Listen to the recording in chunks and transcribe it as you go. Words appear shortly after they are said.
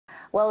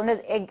Well,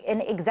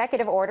 an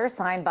executive order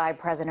signed by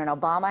President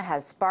Obama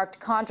has sparked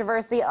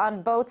controversy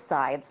on both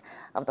sides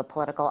of the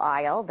political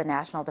aisle. The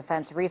National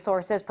Defense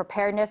Resources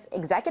Preparedness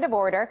executive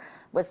order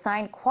was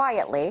signed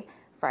quietly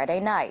Friday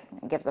night.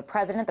 It gives the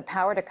president the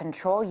power to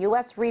control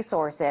U.S.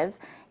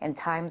 resources in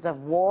times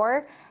of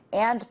war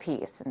and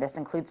peace. And this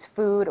includes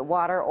food,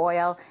 water,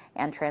 oil,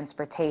 and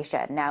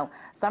transportation. Now,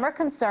 some are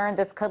concerned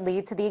this could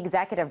lead to the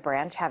executive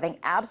branch having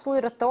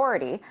absolute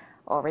authority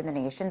over the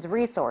nation's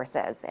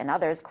resources, and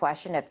others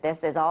question if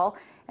this is all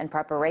in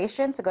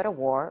preparation to go to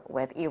war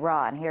with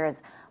Iran. Here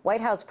is White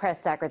House Press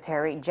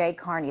Secretary Jay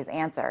Carney's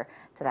answer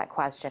to that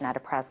question at a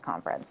press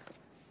conference.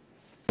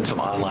 Some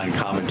online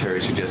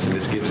commentary suggesting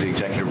this gives the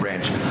executive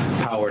branch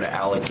power to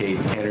allocate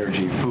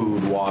energy,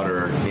 food,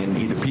 water in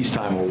either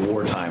peacetime or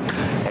wartime.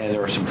 And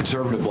there are some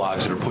conservative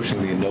blogs that are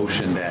pushing the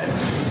notion that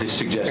this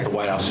suggests the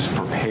White House is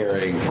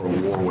preparing for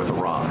a war with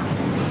Iran.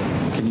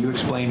 Can you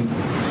explain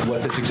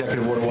what this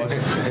executive order was?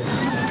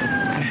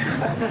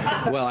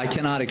 Well, I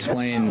cannot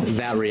explain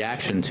that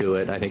reaction to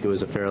it. I think it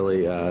was a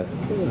fairly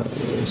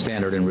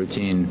standard and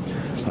routine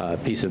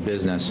piece of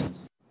business.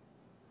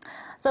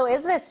 So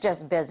is this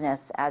just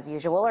business as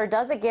usual, or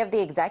does it give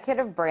the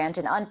executive branch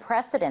an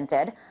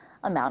unprecedented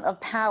amount of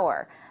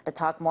power? To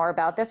talk more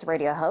about this,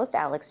 radio host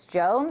Alex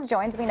Jones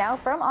joins me now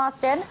from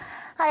Austin.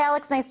 Hi,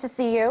 Alex. Nice to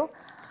see you.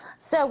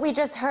 So we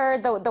just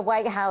heard the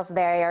White House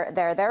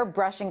they're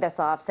brushing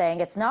this off, saying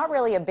it's not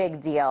really a big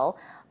deal.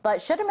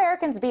 But should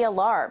Americans be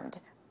alarmed?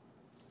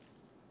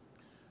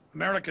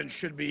 Americans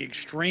should be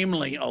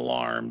extremely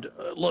alarmed.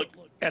 Look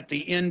at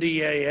the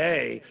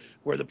NDAA,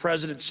 where the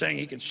president's saying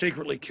he can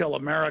secretly kill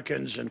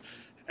Americans and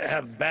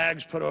have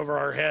bags put over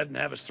our head and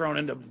have us thrown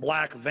into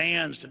black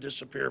vans to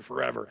disappear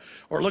forever.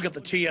 Or look at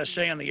the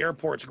TSA on the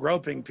airports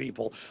groping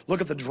people.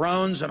 Look at the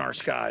drones in our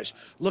skies.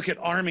 Look at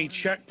Army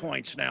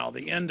checkpoints now,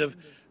 the end of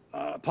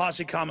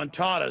Posse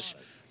Comitatus.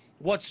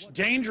 What's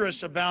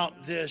dangerous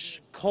about this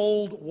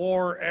Cold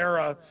War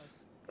era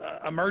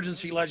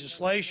emergency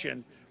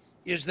legislation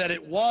is that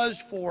it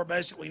was for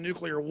basically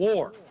nuclear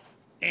war,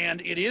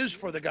 and it is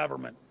for the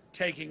government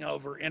taking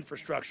over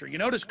infrastructure. You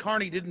notice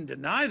Carney didn't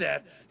deny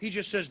that. He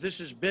just says this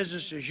is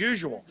business as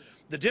usual.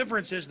 The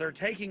difference is they're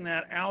taking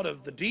that out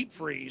of the deep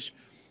freeze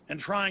and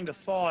trying to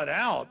thaw it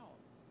out.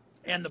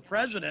 And the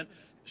president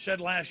said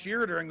last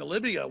year during the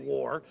Libya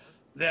war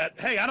that,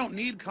 hey, I don't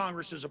need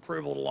Congress's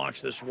approval to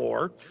launch this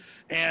war.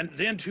 And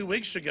then 2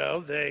 weeks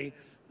ago, they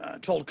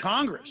told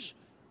Congress,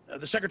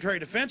 the Secretary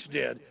of Defense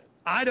did,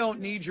 I don't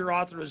need your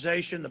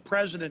authorization. The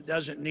president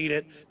doesn't need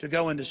it to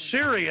go into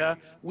Syria.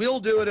 We'll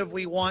do it if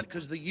we want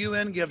because the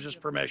UN gives us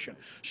permission.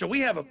 So we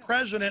have a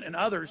president and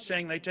others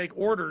saying they take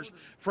orders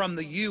from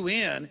the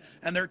UN,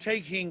 and they're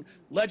taking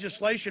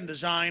legislation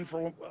designed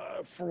for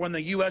when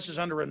the U.S. is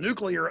under a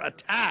nuclear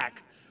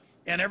attack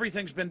and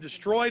everything's been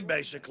destroyed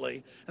basically,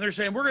 and they're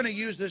saying we're going to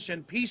use this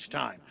in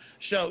peacetime.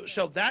 So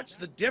that's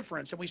the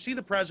difference. And we see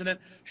the president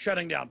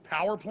shutting down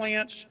power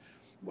plants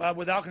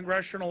without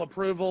congressional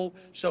approval,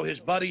 so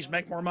his buddies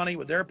make more money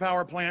with their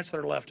power plants that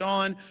are left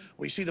on.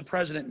 We see the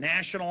president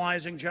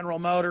nationalizing General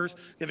Motors,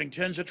 giving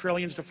tens of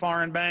trillions to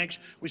foreign banks.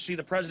 We see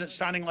the president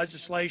signing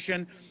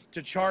legislation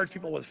to charge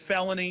people with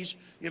felonies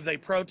if they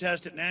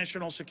protest at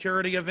national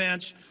security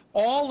events.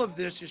 All of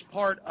this is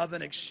part of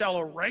an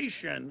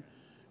acceleration.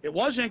 It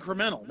was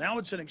incremental. Now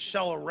it's an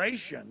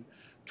acceleration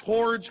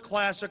towards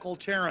classical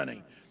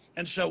tyranny.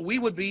 And so we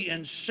would be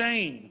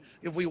insane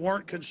if we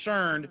weren't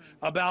concerned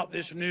about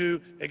this new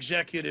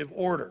executive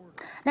order.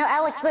 Now,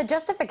 Alex, the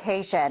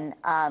justification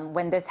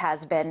when this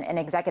has been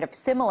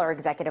similar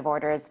executive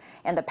orders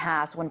in the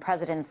past, when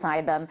presidents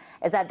signed them,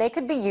 is that they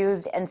could be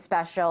used in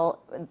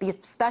these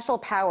special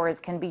powers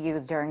can be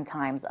used during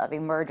times of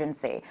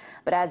emergency.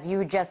 But as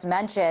you just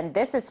mentioned,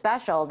 this is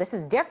special, this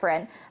is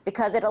different,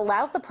 because it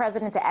allows the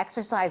president to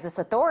exercise this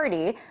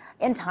authority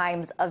in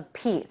times of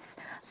peace.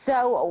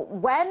 So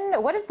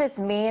what does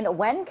this mean?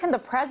 When can the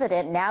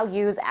president now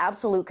use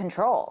absolute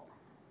control?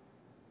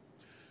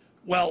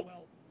 Well,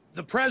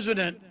 the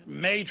president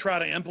may try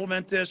to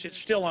implement this. It's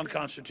still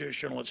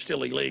unconstitutional. It's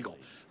still illegal.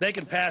 They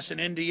can pass an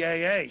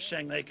NDAA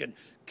saying they can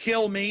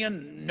kill me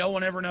and no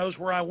one ever knows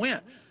where I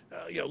went.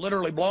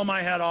 Literally blow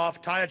my head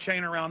off, tie a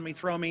chain around me,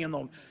 throw me in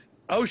the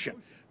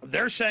ocean.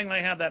 They're saying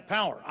they have that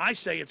power. I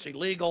say it's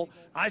illegal.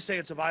 I say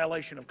it's a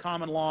violation of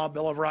common law,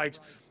 Bill of Rights,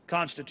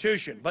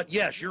 Constitution. But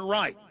yes, you're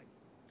right.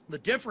 The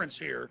difference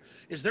here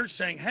is they're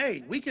saying,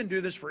 hey, we can do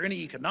this for any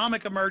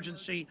economic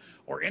emergency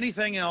or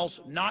anything else,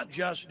 not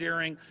just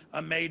during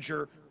a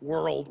major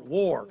world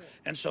war.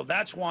 And so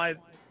that's why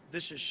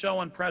this is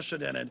so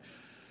unprecedented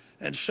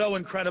and so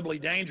incredibly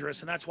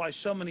dangerous, and that's why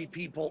so many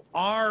people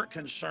are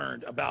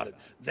concerned about it.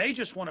 They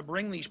just want to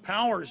bring these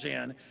powers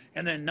in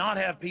and then not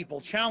have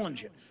people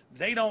challenge it.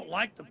 They don't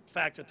like the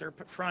fact that they're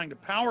trying to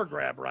power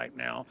grab right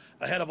now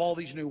ahead of all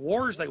these new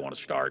wars they want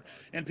to start,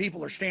 and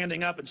people are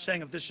standing up and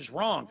saying if this is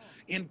wrong,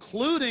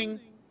 including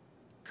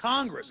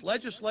Congress,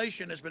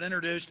 legislation has been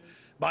introduced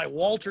by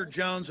Walter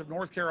Jones of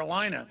North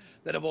Carolina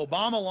that if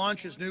Obama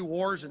launches new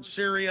wars in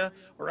Syria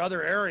or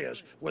other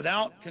areas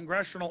without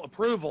congressional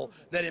approval,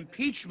 that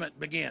impeachment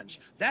begins.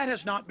 That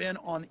has not been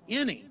on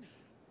any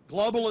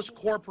globalist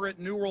corporate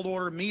New World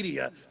Order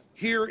media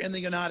here in the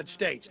United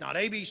States. Not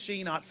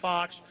ABC, not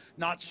Fox,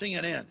 not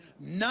CNN.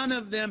 None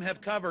of them have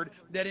covered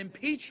that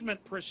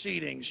impeachment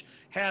proceedings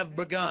have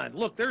begun.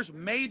 Look, there's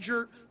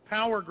major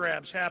power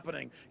grabs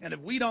happening, and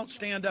if we don't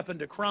stand up and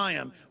decry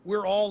them,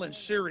 we're all in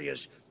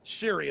serious,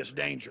 serious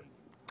danger.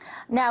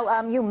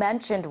 Now, you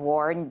mentioned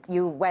war, and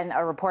when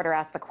a reporter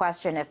asked the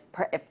question if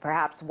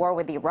perhaps war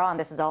with Iran,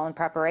 this is all in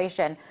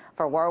preparation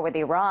for war with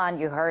Iran,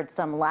 you heard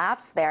some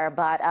laughs there,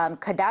 but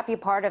could that be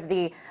part of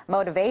the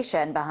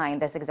motivation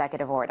behind this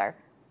executive order?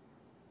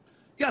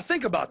 Yeah,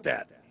 think about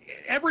that.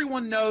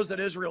 Everyone knows that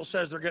Israel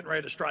says they're getting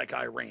ready to strike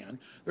Iran.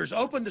 There's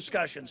open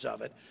discussions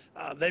of it.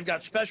 They've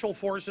got special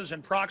forces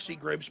and proxy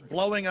groups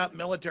blowing up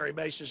military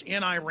bases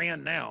in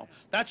Iran now.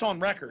 That's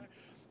on record.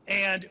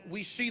 And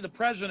we see the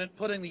president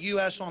putting the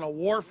U.S. on a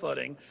war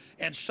footing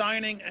and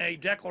signing a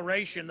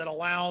declaration that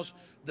allows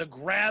the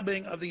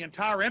grabbing of the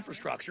entire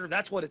infrastructure.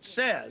 That's what it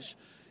says.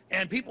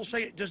 And people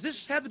say, does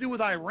this have to do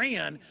with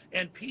Iran?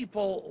 And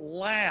people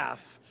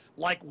laugh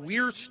like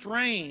we're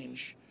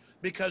strange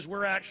because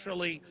we're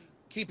actually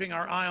keeping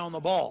our eye on the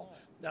ball.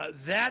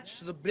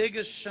 That's the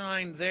biggest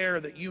sign there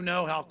that you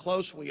know how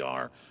close we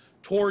are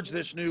towards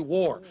this new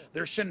war.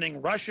 They're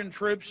sending Russian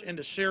troops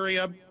into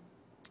Syria.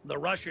 The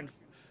Russian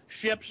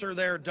ships are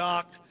there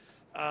docked.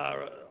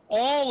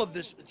 All of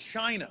this,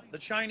 China, the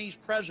Chinese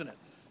president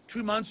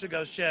 2 months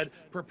ago said,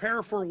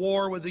 prepare for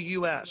war with the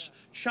U.S.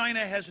 China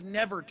has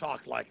never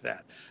talked like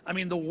that. I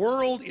mean, the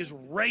world is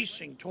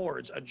racing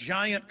towards a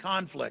giant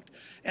conflict,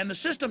 and the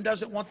system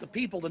doesn't want the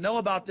people to know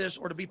about this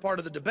or to be part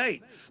of the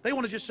debate. They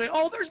want to just say,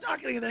 oh, there's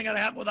not anything going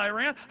to happen with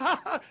Iran.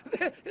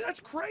 That's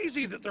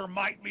crazy that there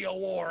might be a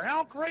war.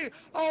 How crazy.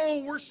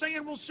 Oh, we're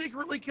saying we'll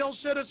secretly kill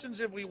citizens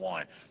if we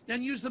want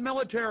and use the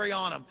military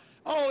on them.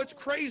 Oh, it's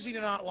crazy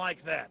to not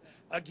like that.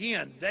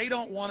 Again, they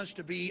don't want us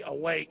to be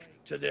awake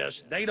to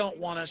this. They don't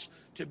want us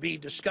to be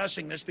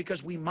discussing this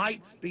because we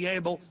might be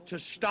able to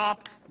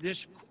stop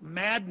this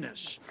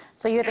madness.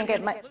 So you think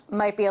it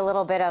might be a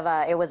little bit of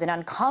it was an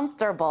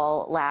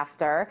uncomfortable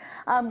laughter.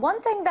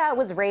 One thing that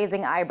was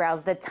raising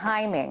eyebrows, the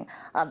timing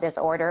of this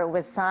order. It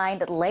was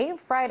signed late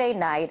Friday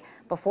night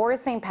before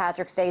St.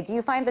 Patrick's Day. Do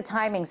you find the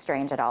timing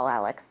strange at all,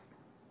 Alex?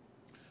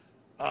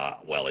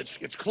 Well,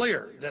 it's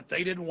clear that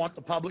they didn't want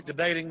the public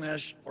debating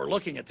this or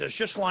looking at this,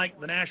 just like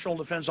the National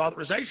Defense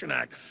Authorization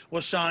Act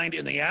was signed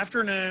in the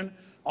afternoon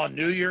on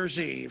New Year's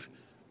Eve,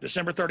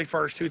 December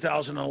 31st,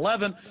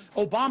 2011.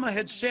 Obama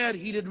had said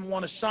he didn't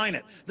want to sign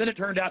it. Then it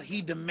turned out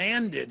he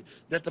demanded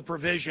that the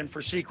provision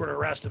for secret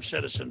arrest of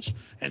citizens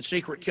and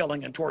secret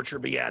killing and torture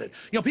be added.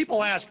 You know,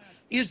 people ask,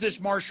 is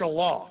this martial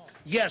law?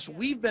 Yes,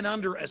 we've been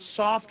under a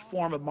soft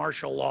form of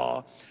martial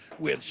law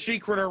with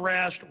secret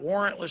arrest,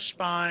 warrantless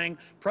spying,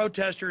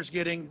 protesters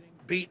getting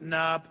beaten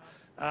up,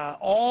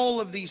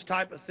 all of these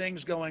type of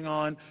things going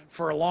on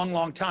for a long,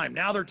 long time.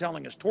 Now they're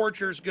telling us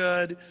torture is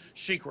good,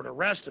 secret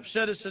arrest of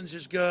citizens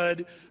is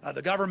good,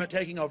 the government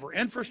taking over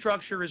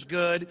infrastructure is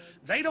good.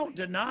 They don't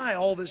deny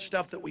all this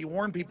stuff that we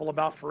warn people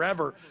about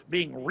forever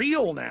being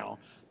real now.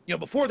 You know,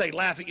 before they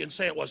laugh at you and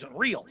say it wasn't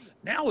real.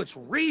 Now it's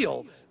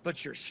real,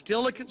 but you're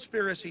still a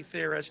conspiracy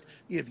theorist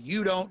if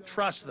you don't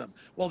trust them.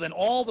 Well, then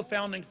all the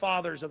founding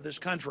fathers of this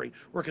country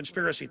were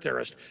conspiracy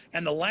theorists.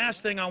 And the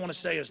last thing I want to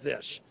say is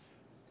this.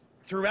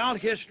 Throughout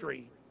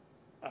history,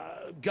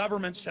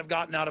 governments have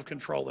gotten out of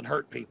control and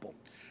hurt people.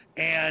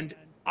 And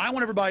I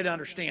want everybody to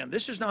understand,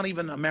 this is not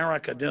even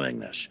America doing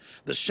this.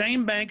 The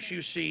same banks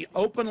you see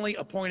openly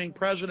appointing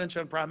presidents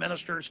and prime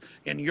ministers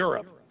in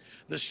Europe,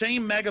 the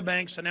same mega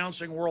banks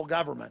announcing world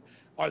government,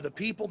 are the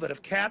people that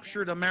have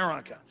captured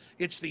America.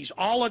 It's these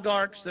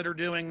oligarchs that are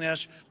doing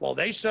this while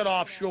they sit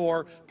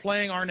offshore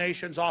playing our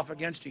nations off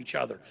against each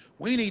other.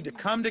 We need to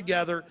come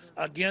together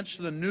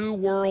against the New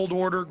World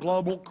Order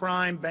global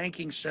crime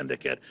banking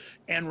syndicate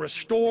and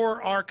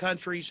restore our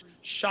country's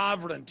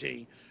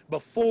sovereignty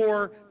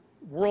before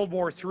World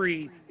War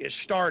III is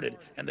started.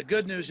 And the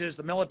good news is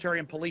the military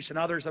and police and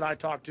others that I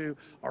talk to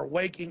are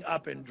waking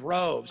up in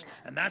droves.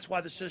 And that's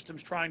why the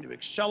system's trying to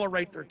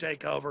accelerate their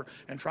takeover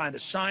and trying to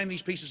sign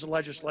these pieces of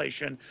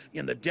legislation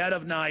in the dead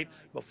of night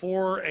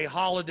before a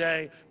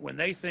holiday when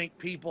they think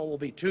people will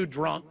be too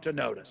drunk to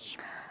notice.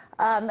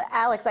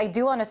 Alex, I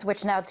do want to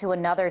switch now to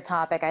another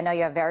topic. I know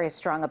you have very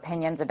strong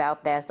opinions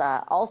about this.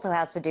 Also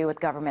has to do with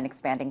government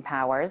expanding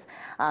powers.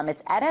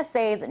 It's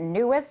NSA's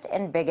newest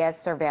and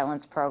biggest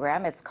surveillance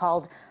program. It's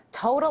called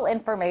Total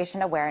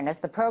Information Awareness.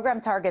 The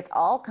program targets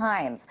all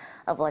kinds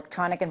of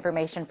electronic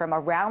information from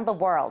around the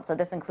world. So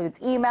this includes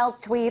emails,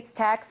 tweets,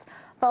 texts,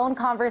 phone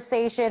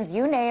conversations,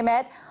 you name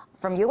it,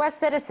 from U.S.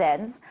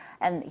 citizens.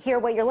 And here,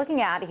 what you're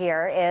looking at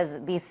here is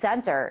the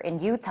center in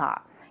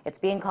Utah. It's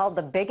being called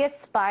the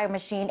biggest spy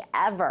machine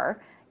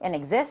ever in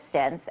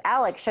existence.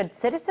 Alex, should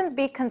citizens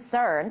be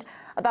concerned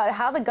about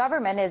how the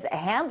government is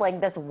handling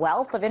this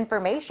wealth of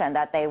information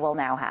that they will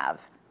now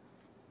have?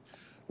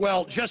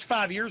 Well, just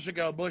 5 years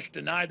ago, Bush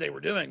denied they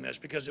were doing this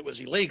because it was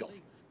illegal.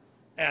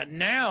 And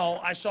now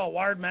I saw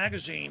Wired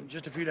magazine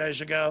just a few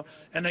days ago,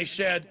 and they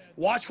said,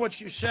 watch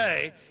what you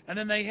say. And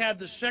then they had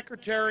the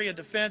Secretary of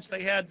Defense,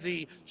 they had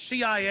the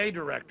CIA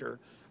director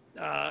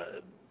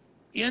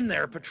in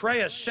there,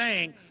 Patriot,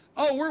 saying,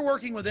 oh, we're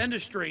working with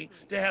industry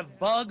to have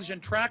bugs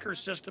and tracker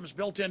systems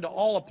built into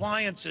all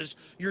appliances.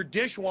 Your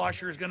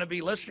dishwasher is going to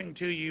be listening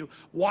to you.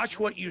 Watch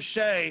what you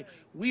say.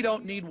 We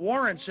don't need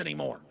warrants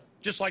anymore.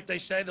 Just like they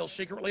say they'll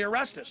secretly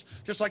arrest us.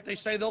 Just like they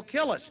say they'll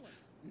kill us.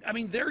 I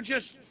mean, they're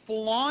just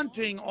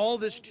flaunting all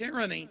this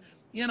tyranny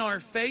in our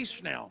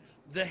face now.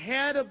 The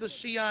head of the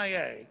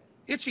CIA,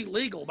 it's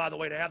illegal, by the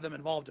way, to have them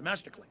involved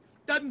domestically.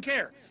 Doesn't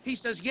care. He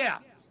says, yeah,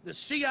 the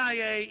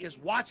CIA is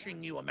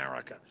watching you,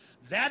 America.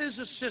 That is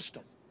a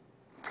system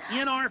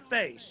in our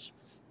face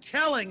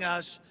telling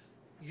us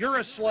you're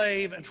a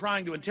slave and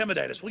trying to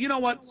intimidate us. Well, you know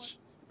what,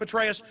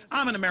 Petraeus?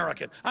 I'm an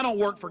American. I don't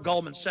work for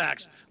Goldman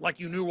Sachs like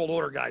you New World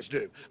Order guys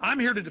do. I'm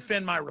here to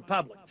defend my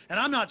republic, and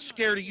I'm not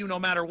scared of you no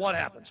matter what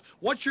happens.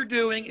 What you're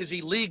doing is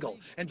illegal,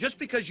 and just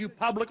because you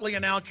publicly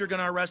announce you're going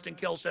to arrest and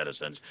kill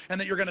citizens,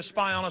 and that you're going to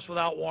spy on us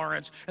without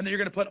warrants, and that you're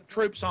going to put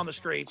troops on the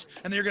streets,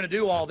 and that you're going to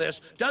do all this,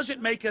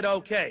 doesn't make it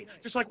okay.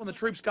 Just like when the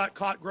troops got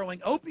caught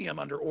growing opium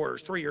under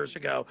orders 3 years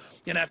ago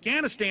in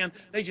Afghanistan,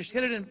 they just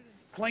hid it in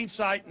plain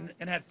sight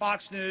and had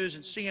Fox News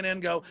and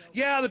CNN go,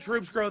 yeah, the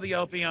troops grow the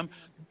opium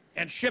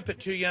and ship it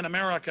to you in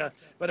America,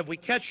 but if we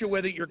catch you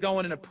with it, you're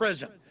going into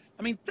prison.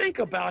 I mean, think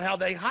about how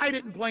they hide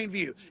it in plain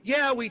view.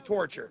 Yeah, we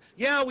torture.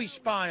 Yeah, we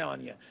spy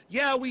on you.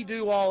 Yeah, we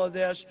do all of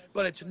this,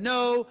 but it's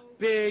no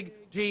big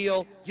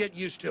deal. Get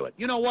used to it.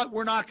 You know what?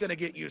 We're not going to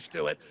get used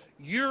to it.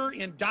 You're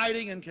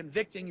indicting and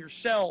convicting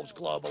yourselves,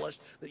 globalists,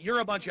 that you're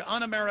a bunch of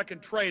un-American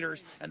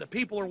traitors, and the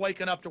people are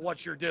waking up to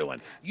what you're doing.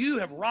 You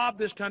have robbed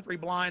this country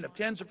blind of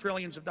tens of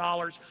trillions of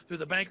dollars through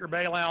the banker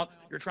bailout.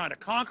 You're trying to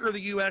conquer the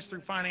U.S.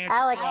 through financial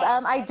Alex,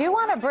 fraud. I do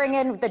want to bring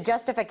in the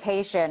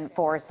justification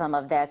for some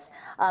of this.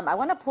 I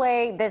want to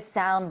play this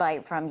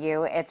soundbite from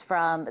you. It's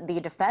from the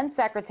Defense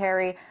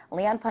Secretary,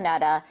 Leon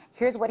Panetta.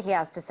 Here's what he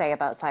has to say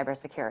about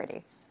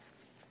cybersecurity.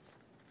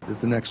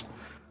 The next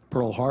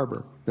Pearl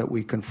Harbor that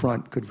we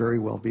confront could very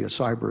well be a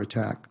cyber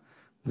attack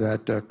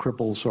that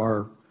cripples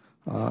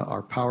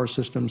our power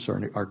systems,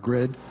 our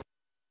grid.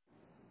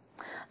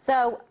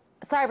 So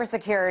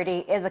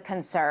cybersecurity is a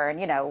concern.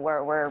 You know,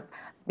 we're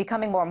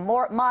becoming more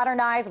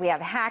modernized. We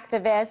have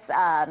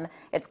hacktivists.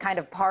 It's kind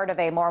of part of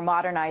a more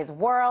modernized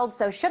world.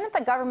 So shouldn't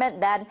the government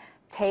then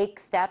take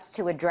steps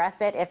to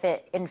address it if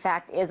it, in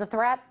fact, is a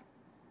threat?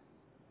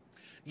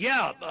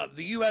 Yeah,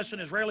 the U.S.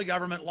 and Israeli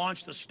government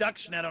launched the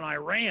Stuxnet on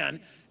Iran,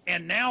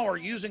 and now are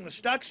using the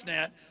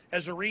Stuxnet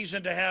as a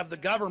reason to have the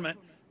government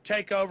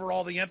take over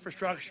all the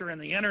infrastructure and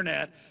the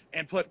internet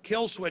and put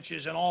kill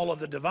switches in all of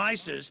the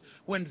devices,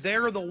 when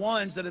they're the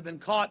ones that have been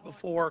caught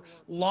before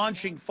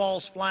launching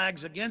false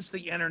flags against the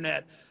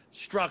internet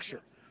structure.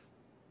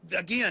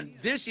 Again,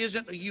 this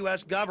isn't the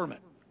U.S.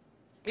 government.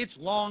 It's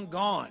long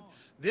gone.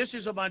 This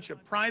is a bunch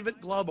of private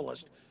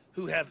globalists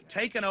who have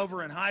taken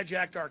over and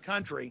hijacked our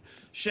country,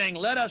 saying,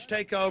 let us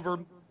take over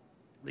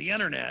the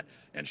internet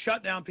and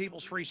shut down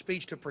people's free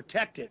speech to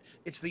protect it.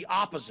 It's the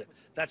opposite.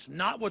 That's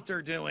not what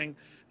they're doing.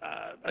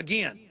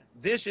 Again,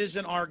 this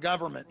isn't our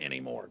government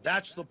anymore.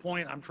 That's the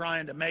point I'm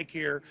trying to make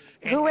here.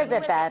 Who is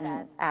it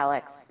then,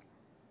 Alex?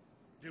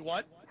 Do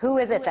what? Who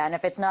is it then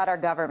if it's not our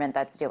government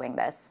that's doing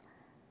this?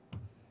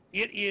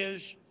 It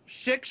is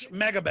 6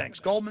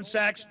 megabanks, Goldman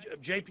Sachs,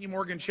 JP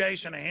Morgan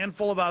Chase, and a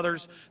handful of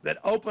others that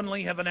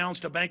openly have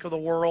announced a Bank of the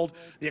World.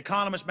 The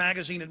Economist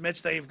magazine admits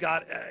they've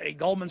got a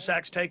Goldman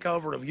Sachs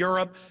takeover of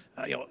Europe,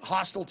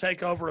 hostile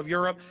takeover of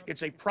Europe.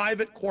 It's a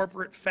private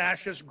corporate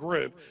fascist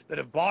group that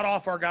have bought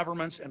off our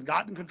governments and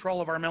gotten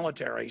control of our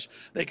militaries.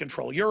 They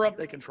control Europe,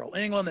 they control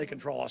England, they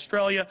control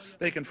Australia,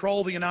 they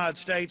control the United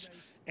States.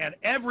 And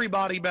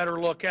everybody better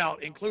look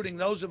out, including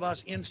those of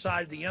us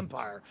inside the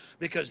empire,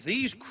 because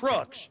these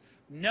crooks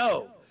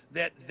know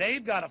that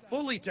they've got to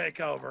fully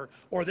take over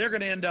or they're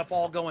going to end up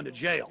all going to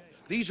jail.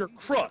 These are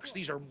crooks.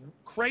 These are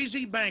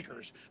crazy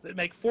bankers that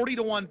make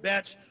 40-to-1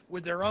 bets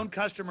with their own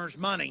customers'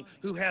 money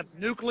who have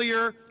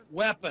nuclear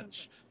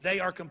weapons. They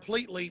are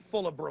completely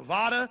full of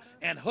bravado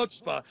and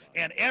chutzpah,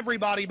 and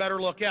everybody better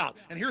look out.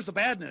 And here's the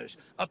bad news.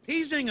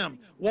 Appeasing them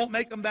won't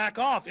make them back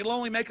off. It'll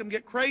only make them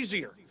get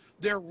crazier.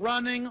 They're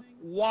running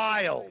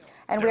wild.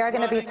 And we are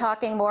going to be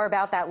talking more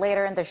about that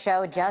later in the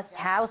show, just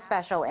how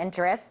special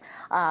interests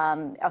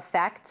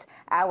affect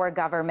our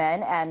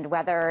government and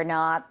whether or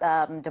not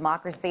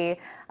democracy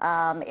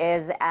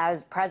is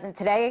as present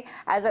today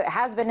as it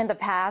has been in the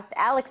past.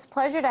 Alex,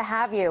 pleasure to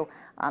have you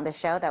on the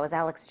show. That was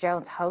Alex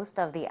Jones, host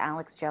of The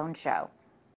Alex Jones Show.